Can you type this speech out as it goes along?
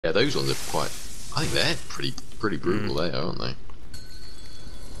Yeah, those ones are quite. I think they're pretty brutal. There, aren't they?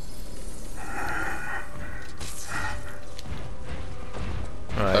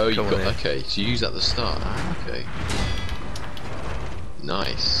 Right, oh, you got in. okay. So you use that at the start. Ah, okay.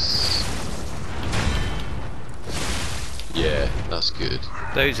 Nice. Yeah, that's good.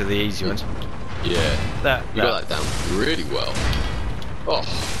 Those are the easy ones. Yeah. You got that down really well. Oh.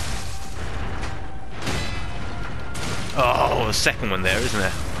 Oh, the second one there, isn't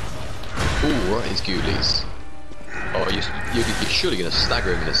there? Ooh, right, his ghoulies. Oh, you're surely going to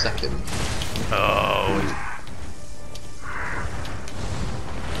stagger him in a second. Oh.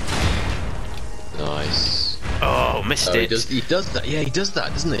 Nice. Oh, missed it. He does that. Yeah, he does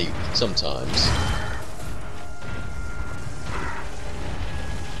that, doesn't he? Sometimes.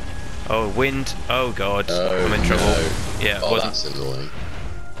 Oh, wind. Oh, God. Oh, I'm in trouble. No. Yeah, oh, that's annoying.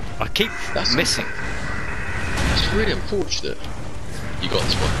 I keep missing. That's really unfortunate. You got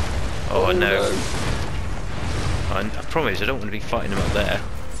this one. Oh, no. I promise I don't want to be fighting him up there.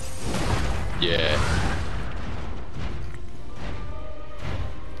 Yeah.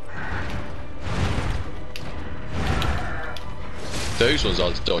 Those ones I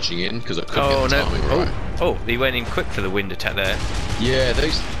was dodging in because I couldn't get the timing right. Oh, he went in quick for the wind attack there. Yeah,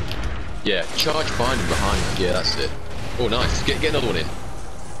 those. Yeah, charge behind him, behind. Yeah, that's it. Oh, nice. Get another one in.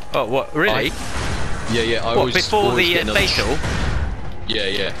 Oh, what? Really? Yeah. I what, always, before always the facial?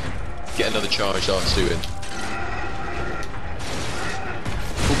 Yeah. Get another charge R2 in.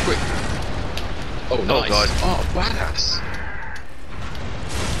 Oh, quick. Oh, nice. Oh, God. Oh, badass.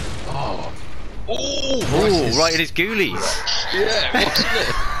 Oh. Oh, right in his ghoulies. Yeah, wasn't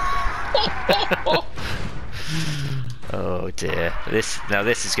it? Oh dear. This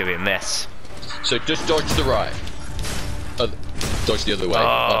is going to be a mess. So just dodge to the right. Dodge the other way.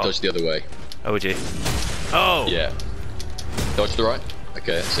 Oh. Dodge the other way. Oh, would you? Oh! Yeah. Dodge to the right.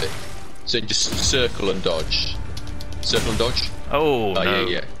 Okay, that's it. So just circle and dodge. Circle and dodge. Oh, no.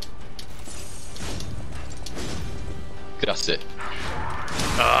 Yeah. That's it.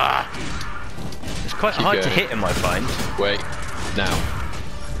 Ah! It's quite hard to hit him, I find. Wait. Now.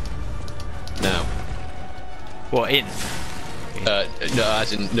 What, in? No,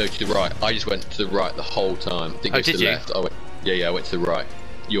 as in, no, to the right. I just went to the right the whole time. Didn't go to the left. I went, yeah, I went to the right.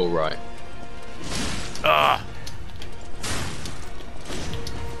 You're right. Ah!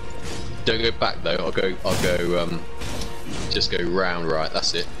 Don't go back though. I'll go, just go round right.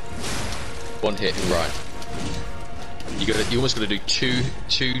 That's it. One hit and right. You almost got to do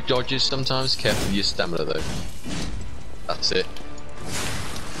two dodges sometimes. Careful with your stamina though. That's it.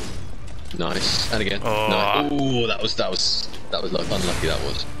 Nice. And again. Oh. Nice. Ooh, that was unlucky. That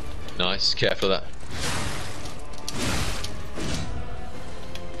was. Nice. Careful of that.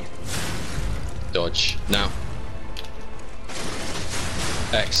 Dodge. Now.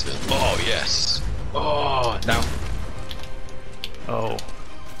 Excellent. Oh yes. Oh, now. Oh.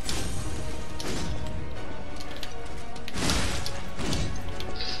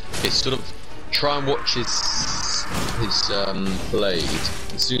 It's sort of try and watch his blade.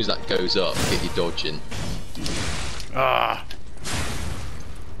 As soon as that goes up, get your dodge in. Ah!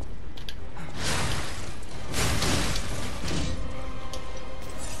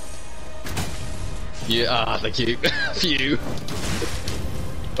 Yeah, thank you. Phew.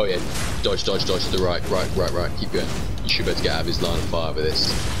 Oh yeah, dodge to the right. Keep going. You should be able to get out of his line of fire with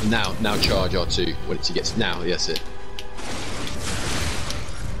this. Now charge R2 when he gets now. Yes, it.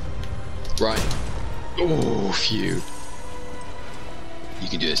 Right. Oh, phew. You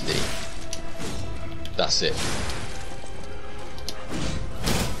can do this, D. That's it.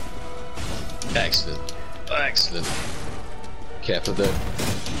 Excellent. Careful though.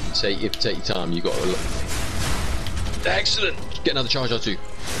 Take your time. You got to look. Excellent. Get another charge R2.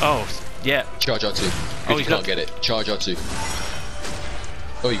 Oh, yeah. Charge R2. Good, you can't get it. Charge R2.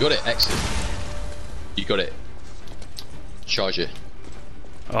 Oh, you got it. Excellent. You got it. Charge it.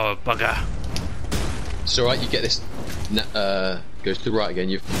 Oh, bugger. It's alright, you get this. Goes to the right again,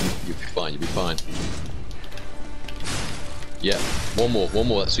 you'll be fine, Yeah, one more,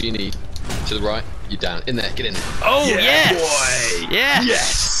 that's what you need. To the right, you're down. In there, get in there. Oh, yeah, yes! Boy!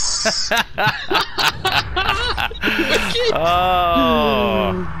 Yes! Wicked!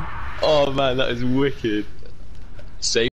 Oh! Oh man, that is wicked.